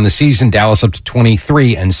 22-16 on the season. Dallas up to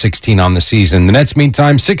 23-16 on the season. The Nets,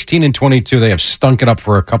 meantime, 16-22. They have stunk it up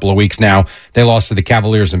for a couple of weeks now. They lost to the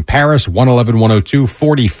Cavaliers in Paris, 111-102,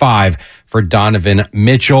 45 for Donovan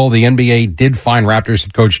Mitchell. The NBA did fine Raptors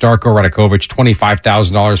head coach Darko Ratajkovic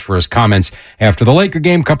 $25,000 for his comments after the Laker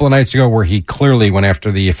game a couple of nights ago, where he clearly went after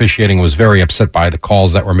the officiating, was very upset by the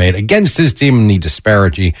calls that were made against his team and the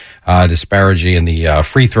disparity in the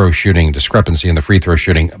free throw shooting, discrepancy in the free throw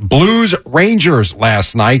shooting. Blues Rangers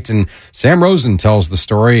last night, and Sam Rosen tells the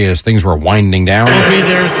story as things were winding down. It'll be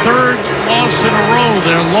their third loss in a row,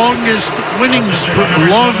 their longest losing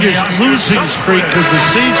streak of the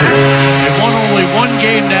season. They've won only one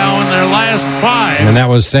game now in their last 5. And that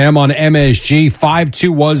was Sam on MSG. 5-2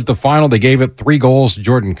 was the final. They gave up 3 goals to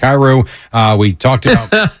Jordan Kyrou. We talked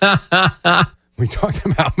about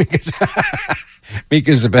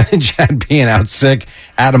Mika Zibanejad being out sick.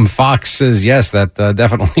 Adam Fox says, yes, that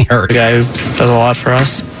definitely hurt. A guy who does a lot for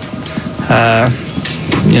us.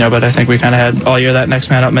 But I think we kind of had all year that next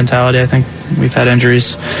man up mentality. I think we've had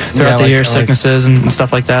injuries throughout the year, sicknesses and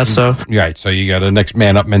stuff like that. So right, so you got a next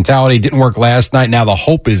man up mentality. Didn't work last night. Now the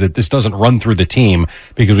hope is that this doesn't run through the team,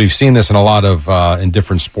 because we've seen this in a lot of in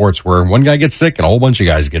different sports where one guy gets sick and a whole bunch of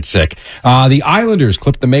guys get sick. The Islanders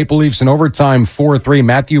clipped the Maple Leafs in overtime 4-3.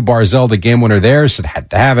 Matthew Barzal, the game winner there, said had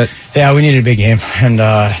to have it. Yeah, we needed a big game, and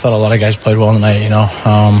I thought a lot of guys played well tonight.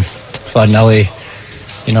 Thought Nelly,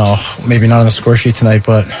 maybe not on the score sheet tonight,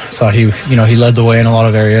 but I thought he led the way in a lot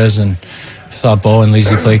of areas, and I thought Bo and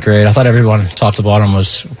Leasy played great. I thought everyone, top to bottom,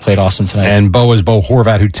 played awesome tonight. And Bo is Bo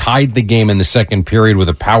Horvat, who tied the game in the second period with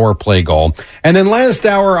a power play goal. And then last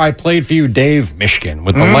hour, I played for you Dave Mishkin.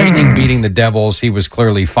 With the Lightning beating the Devils, he was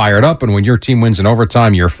clearly fired up. And when your team wins in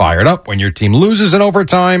overtime, you're fired up. When your team loses in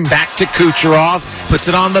overtime... Back to Kucherov, puts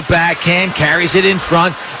it on the backhand, carries it in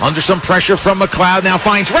front, under some pressure from McLeod, now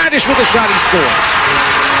finds Radish with a shot, he scores.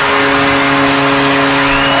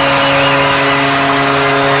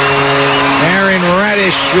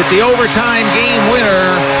 With the overtime game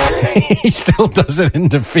winner. He still does it in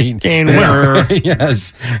defeat. Game winner.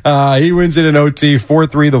 Yes. He wins it in OT,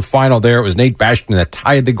 4-3 the final there. It was Nate Bastian that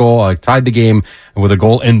tied the game with a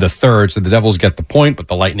goal in the third. So the Devils get the point, but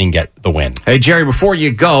the Lightning get the win. Hey, Jerry, before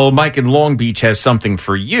you go, Mike in Long Beach has something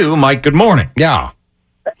for you. Mike, good morning. Yeah.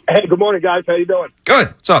 Hey, good morning, guys. How you doing? Good.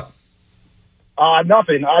 What's up?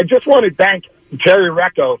 Nothing. I just want to thank Jerry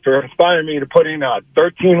Recco for inspiring me to put in a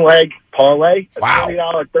 13-leg parlay, a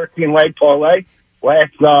 $20 13-leg parlay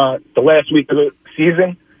the last week of the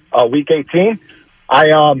season, week 18.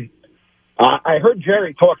 I heard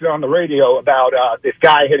Jerry talking on the radio about this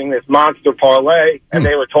guy hitting this monster parlay, and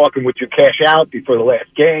they were talking, would you cash out before the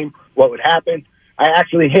last game? What would happen? I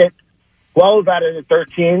actually hit 12 out of the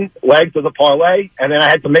 13 legs of the parlay, and then I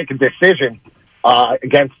had to make a decision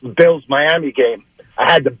against the Bills-Miami game. I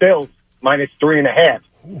had the Bills minus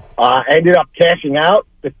 3.5. I ended up cashing out,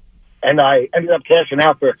 and I ended up cashing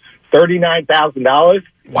out for $39,000.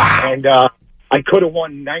 Wow! And I could have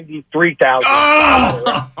won $93,000.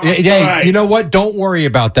 Oh! Yeah, you know what? Don't worry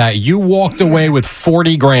about that. You walked away with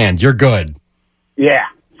 $40,000. You're good. Yeah.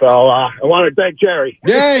 So I want to thank Jerry.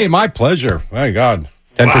 Yay! My pleasure. My God.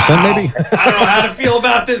 10% maybe? I don't know how to feel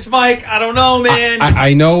about this, Mike. I don't know, man.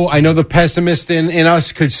 I know the pessimist in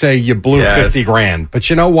us could say you blew $50,000, but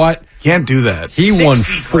you know what? Can't do that. He won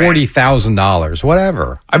 $40,000.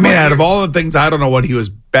 Whatever. I mean, out of all the things, I don't know what he was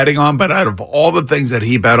betting on, but out of all the things that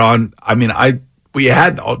he bet on, I mean, I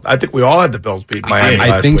think we all had the Bills beat Miami last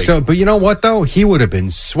I think week. so. But you know what, though? He would have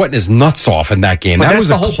been sweating his nuts off in that game. But that that's was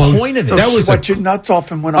the whole point of this. That was sweat your nuts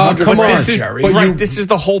off and win 100 Jerry. This is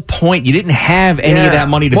the whole point. You didn't have any of that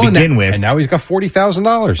money to begin with, and now he's got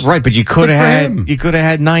 $40,000. Right, but you could have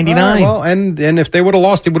had 99. Well, and if they would have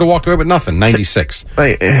lost, he would have walked away with nothing. 96.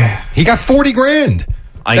 He got $40,000.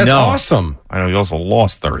 That's awesome. I know. He also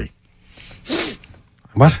lost 30.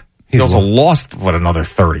 What? He also lost, another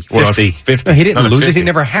 30? 50. 50. No, he didn't Another lose 50. it. He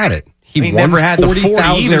never had it. He won never had the 40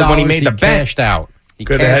 either when he made the bet. Cashed out. He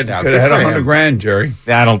could have had $100,000, Jerry.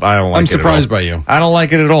 I don't like it. I'm surprised by you. I don't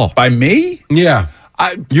like it at all. By me? Yeah.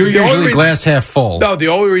 You're usually glass half full. No, the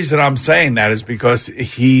only reason I'm saying that is because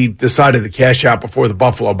he decided to cash out before the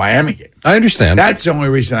Buffalo-Miami game. I understand. That's the only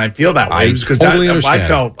reason I feel that way. I Because totally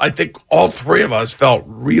understand. I think all three of us felt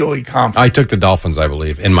really confident. I took the Dolphins, I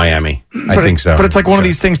believe, in Miami. I think so. But it's like one of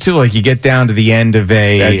these things, too. Like you get down to the end of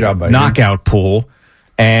a knockout pool,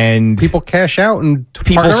 and people cash out and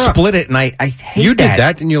people split it, and I hate you did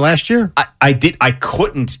that, didn't you, last year? I did. I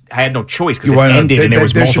couldn't. I had no choice because it ended, and there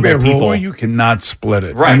was multiple people. people. Rule you cannot split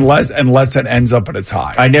it, right? Unless it ends up at a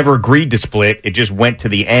tie. I never agreed to split. It just went to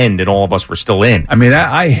the end, and all of us were still in. I mean,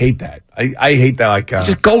 I hate that. I hate that. Like,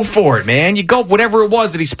 just go for it, man. You go whatever it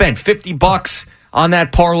was that he spent, $50 on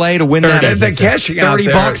that parlay to win that. That cashing out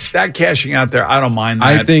there, $30. That cashing out there, I don't mind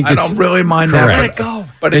that. I don't really mind correct. that. Let it go.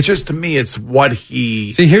 But it's just, to me, it's what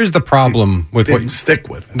he... See, here's the problem with didn't stick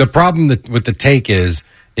with. The problem with the take is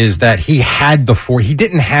that he had he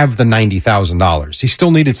didn't have the $90,000. He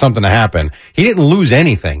still needed something to happen. He didn't lose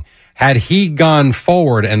anything. Had he gone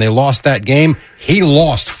forward and they lost that game, he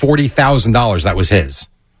lost $40,000. That was his.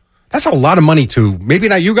 That's a lot of money to, maybe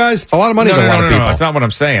not you guys, it's a lot of money to a lot of people. No, that's not what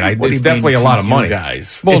I'm saying. It's definitely a lot of money.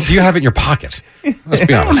 Guys? Well, do you have it in your pocket? Let's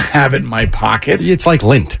be honest. I don't have it in my pocket. It's like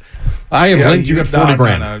lint. I have lint, you got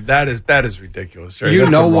 $40,000. No, that is ridiculous, Jerry. You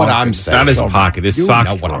know what I'm saying. Not his pocket, his sock.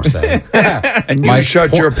 You know what I'm saying. And you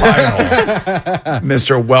shut your pie hole,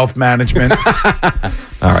 Mr. Wealth Management.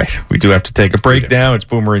 All right, we do have to take a break now. It's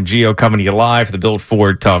Boomer and Gio coming to you live from the Built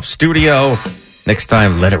Ford Tough Studio. Next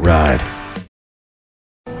time, let it ride.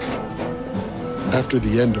 After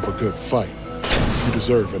the end of a good fight, you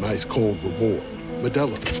deserve an ice-cold reward.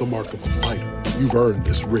 Modelo, the mark of a fighter. You've earned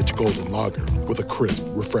this rich golden lager with a crisp,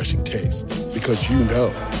 refreshing taste. Because you know,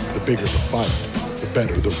 the bigger the fight, the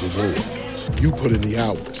better the reward. You put in the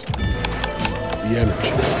hours, the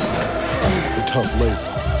energy, the tough labor.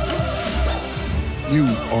 You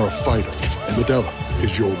are a fighter, and Modelo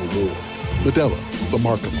is your reward. Modelo, the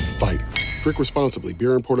mark of a fighter. Drink responsibly.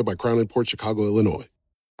 Beer imported by Crown Imports, Chicago, Illinois.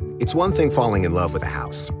 It's one thing falling in love with a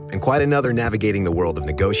house, and quite another navigating the world of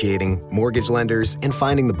negotiating, mortgage lenders, and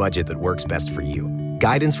finding the budget that works best for you.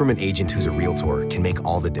 Guidance from an agent who's a Realtor can make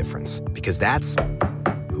all the difference, because that's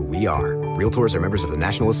who we are. Realtors are members of the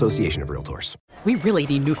National Association of Realtors. We really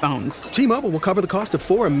need new phones. T-Mobile will cover the cost of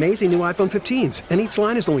 4 amazing new iPhone 15s, and each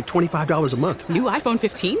line is only $25 a month. New iPhone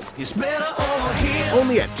 15s? It's better over here.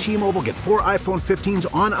 Only at T-Mobile, get 4 iPhone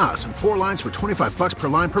 15s on us and 4 lines for $25 per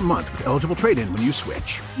line per month with eligible trade-in when you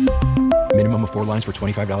switch. Minimum of 4 lines for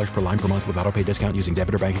 $25 per line per month with autopay discount using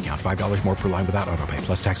debit or bank account. $5 more per line without autopay,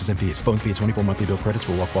 plus taxes and fees. Phone fee at 24 monthly bill credits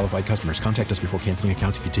for well-qualified customers. Contact us before canceling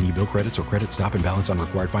account to continue bill credits or credit stop and balance on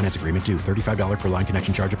required finance agreement due. $35 per line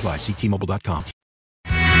connection charge applies. See T-Mobile.com.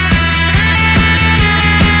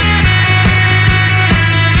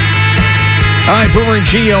 All right, Boomer and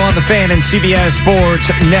Gio on the Fan and CBS Sports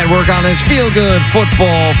Network on this Feel Good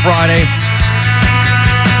Football Friday.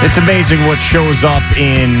 It's amazing what shows up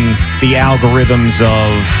in the algorithms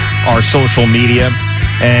of our social media.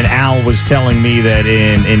 And Al was telling me that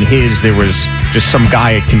in his, there was just some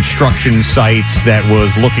guy at construction sites that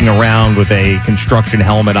was looking around with a construction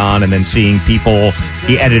helmet on and then seeing people.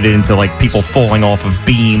 He edited into like people falling off of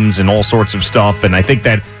beams and all sorts of stuff. And I think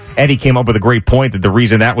that Eddie came up with a great point that the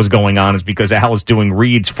reason that was going on is because Al is doing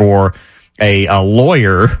reads for a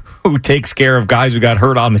lawyer who takes care of guys who got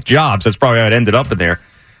hurt on the job. So that's probably how it ended up in there.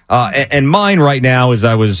 And mine right now, as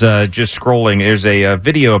I was just scrolling, there's a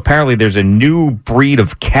video. Apparently, there's a new breed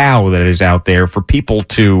of cow that is out there for people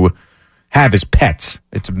to have as pets.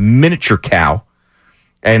 It's a miniature cow,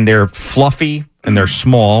 and they're fluffy and they're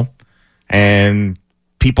small, and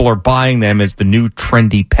people are buying them as the new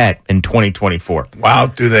trendy pet in 2024. Wow,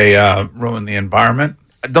 do they ruin the environment?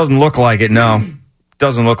 It doesn't look like it, no.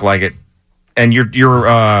 Doesn't look like it. And you're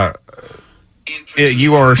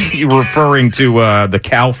referring to the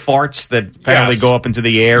cow farts that apparently go up into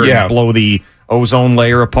the air and blow the ozone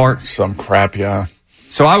layer apart? Some crap, yeah.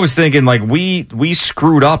 So I was thinking, like, we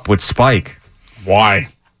screwed up with Spike. Why?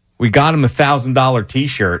 We got him a $1,000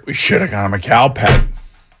 T-shirt. We should have got him a cow pet.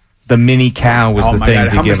 The mini cow was the thing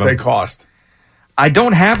to give him. How much they cost? I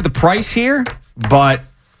don't have the price here, but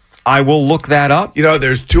I will look that up. You know,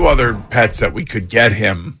 there's 2 other pets that we could get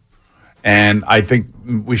him, and I think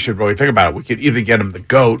we should really think about it. We could either get him the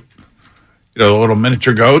goat, you know, the little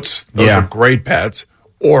miniature goats. Those are great pets.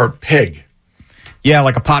 Or pig. Yeah,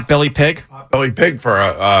 like a potbelly pig? Potbelly pig for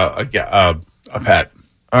a pet.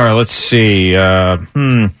 All right, let's see.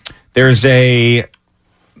 There's a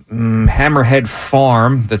Hammerhead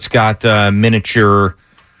Farm that's got miniature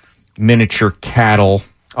cattle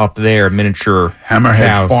up there. Miniature Hammerhead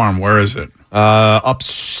cows. Farm, where is it?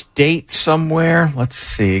 Upstate somewhere. Let's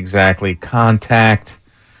see exactly. Contact.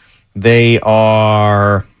 They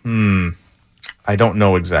are, I don't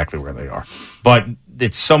know exactly where they are, but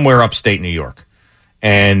it's somewhere upstate New York.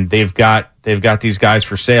 And they've got these guys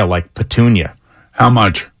for sale, like Petunia. How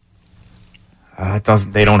much?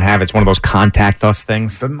 They don't have it. It's one of those contact us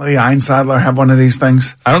things. Doesn't Lee Einsadler have one of these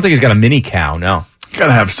things? I don't think he's got a mini cow, no. He's got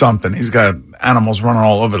to have something. He's got animals running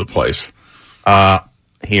all over the place.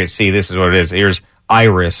 Here, see, this is what it is. Here's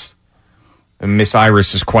Iris. And Miss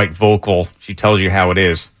Iris is quite vocal. She tells you how it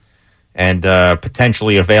is. And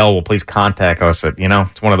potentially available, please contact us.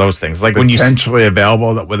 It's one of those things. Like potentially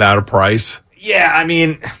available without a price? Yeah, I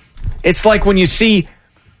mean, it's like when you see,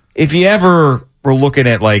 if you ever were looking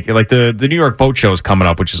at like the New York Boat Show is coming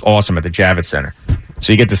up, which is awesome at the Javits Center.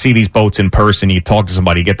 So you get to see these boats in person, you talk to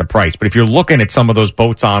somebody, you get the price. But if you're looking at some of those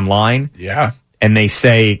boats online, and they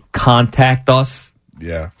say contact us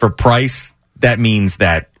for price, that means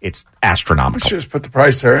that it's astronomical. Let's just put the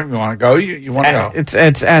price there. If you want to go, you want to go.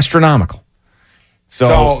 It's astronomical.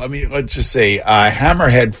 So let's just say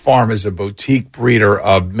Hammerhead Farm is a boutique breeder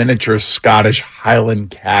of miniature Scottish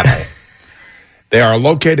Highland cattle. They are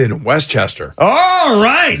located in Westchester. All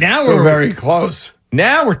right, now we're very close.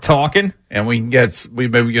 Now we're talking, and we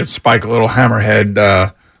maybe get Spike a little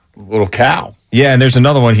Hammerhead little cow. Yeah, and there's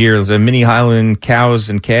another one here. There's a mini Highland cows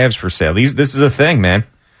and calves for sale. This is a thing, man.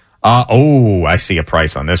 I see a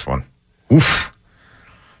price on this one. Oof.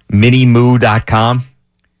 Minimoo.com.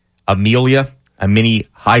 Amelia, a mini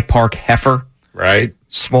High Park heifer. Right.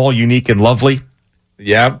 Small, unique, and lovely.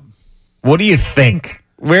 Yep. What do you think?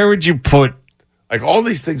 Where would you put Like all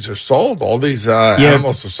these things are sold. All these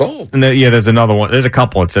animals are sold. And there's another one. There's a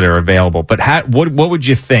couple that are available. But what would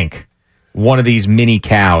you think? One of these mini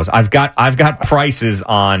cows. I've got prices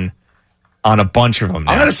on a bunch of them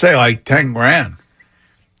now. I'm gonna say like $10,000.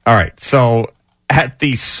 All right. So at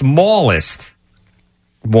the smallest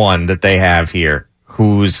one that they have here,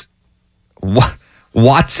 who's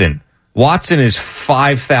Watson. Watson is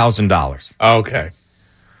 $5,000. Okay.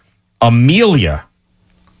 Amelia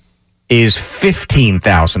is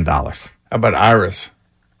 $15,000. How about Iris?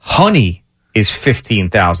 Honey is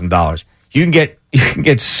 $15,000. You can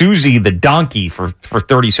get Susie the donkey for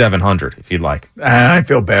 $3,700 if you'd like. I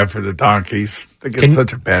feel bad for the donkeys. They get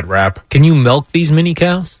such a bad rap. Can you milk these mini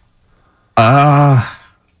cows? That's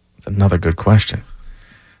another good question.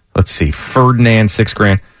 Let's see. Ferdinand,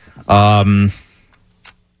 $6,000.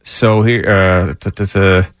 So here,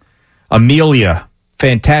 Amelia,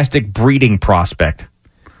 fantastic breeding prospect.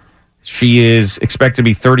 She is expected to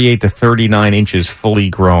be 38 to 39 inches fully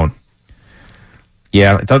grown.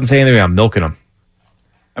 Yeah, it doesn't say anything about milking them.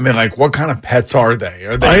 I mean, like, what kind of pets are they?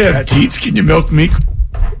 Are they I have teats. Can you milk me?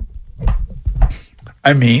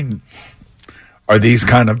 I mean, are these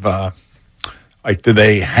kind of like? Do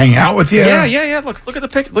they hang out with you? Yeah. Look at the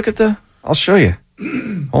picture. Look at the. I'll show you.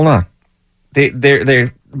 Hold on. They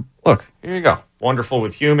look. Here you go. Wonderful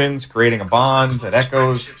with humans, creating a bond that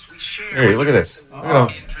echoes. Here, look at this. Look at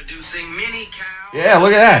them. Yeah,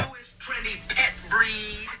 look at that.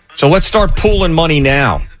 So let's start pooling money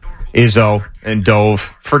now, Izzo and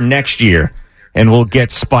Dove, for next year, and we'll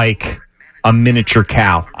get Spike a miniature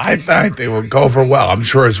cow. I think they would go over well. I'm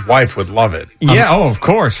sure his wife would love it. Yeah, of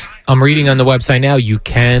course. I'm reading on the website now, you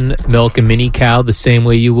can milk a mini cow the same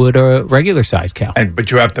way you would a regular size cow.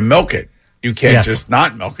 But you have to milk it. You can't just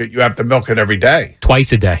not milk it. You have to milk it every day.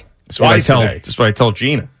 Twice a day. That's what I tell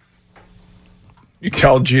Gina. You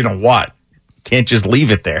tell Gina what? Can't just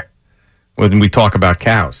leave it there when we talk about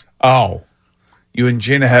cows. Oh. You and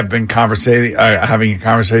Gina have been having a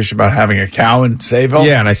conversation about having a cow in Sayville?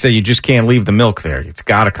 Yeah, and I say you just can't leave the milk there. It's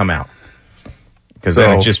got to come out. Because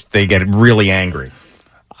then they get really angry.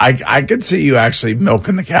 I could see you actually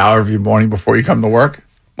milking the cow every morning before you come to work.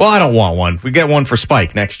 Well, I don't want one. We get one for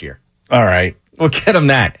Spike next year. All right. We'll get him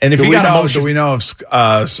that. And if do you got emotion, do we know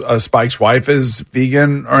if Spike's wife is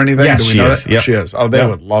vegan or anything? Yes, do we she know is. That? Yep. She is. Oh, they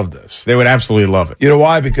would love this. They would absolutely love it. You know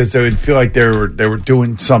why? Because they would feel like they were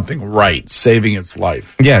doing something right, saving its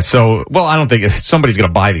life. Yeah. So, well, I don't think somebody's going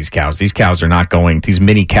to buy these cows. These cows are not going. These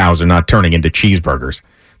mini cows are not turning into cheeseburgers.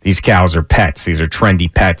 These cows are pets. These are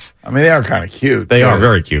trendy pets. I mean, they are kind of cute. They are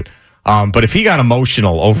very cute. But if he got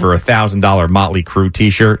emotional over $1,000 Motley Crue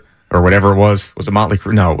T-shirt or whatever it was it Motley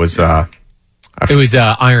Crue? No, it was. It was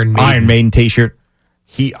Iron Maiden. Iron Maiden T-shirt.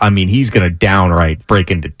 He's going to downright break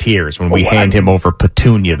into tears when we hand him over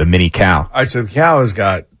Petunia, the mini cow. I said the cow has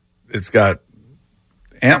got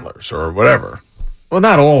antlers or whatever. Well,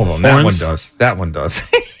 not all of them. Horns? That one does.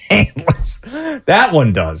 Antlers. That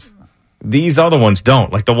one does. These other ones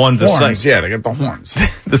don't. Like the ones. Horns. Yeah, they got the horns.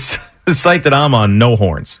 The site that I'm on, no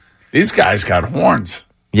horns. These guys got horns.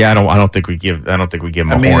 Yeah, I don't think we give them a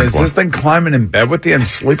horn. Is this thing climbing in bed with you and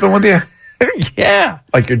sleeping with you? Yeah.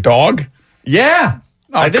 Like your dog? Yeah.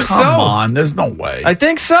 Oh, I think so. Come on. There's no way. I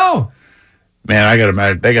think so. Man, I got to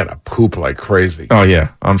imagine they got to poop like crazy. Oh, yeah.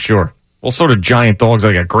 I'm sure. Well, sort of giant dogs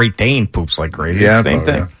like a Great Dane poops like crazy. Yeah. Same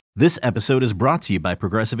thing. This episode is brought to you by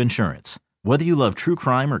Progressive Insurance. Whether you love true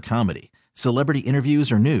crime or comedy, celebrity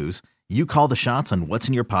interviews or news, you call the shots on what's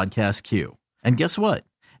in your podcast queue. And guess what?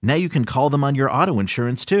 Now you can call them on your auto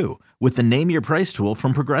insurance too with the Name Your Price tool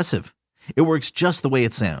from Progressive. It works just the way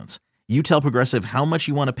it sounds. You tell Progressive how much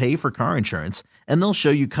you want to pay for car insurance, and they'll show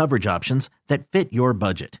you coverage options that fit your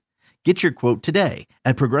budget. Get your quote today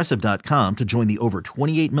at Progressive.com to join the over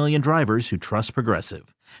 28 million drivers who trust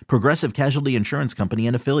Progressive. Progressive Casualty Insurance Company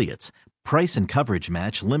and Affiliates. Price and coverage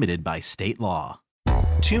match limited by state law.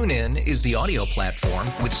 TuneIn is the audio platform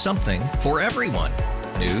with something for everyone.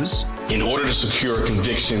 News. In order to secure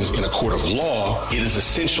convictions in a court of law, it is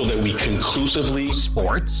essential that we conclusively.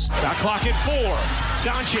 Sports. Shot clock at 4.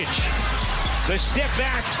 Doncic. The step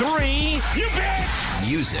back 3. You bet.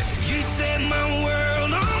 Music. You set my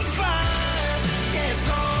world on fire. Yes,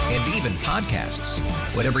 and even podcasts.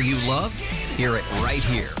 Whatever you love, hear it right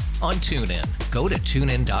here on TuneIn. Go to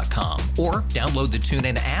TuneIn.com or download the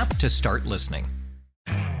TuneIn app to start listening.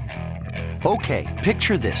 Okay,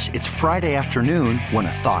 picture this. It's Friday afternoon when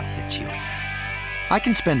a thought hits you. I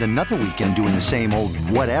can spend another weekend doing the same old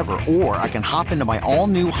whatever, or I can hop into my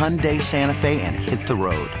all-new Hyundai Santa Fe and hit the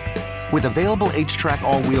road. With available H-Track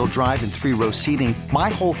all-wheel drive and 3-row seating, my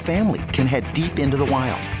whole family can head deep into the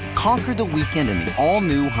wild. Conquer the weekend in the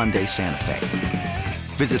all-new Hyundai Santa Fe.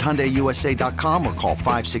 Visit HyundaiUSA.com or call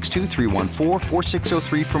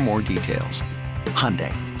 562-314-4603 for more details.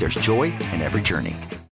 Hyundai, there's joy in every journey.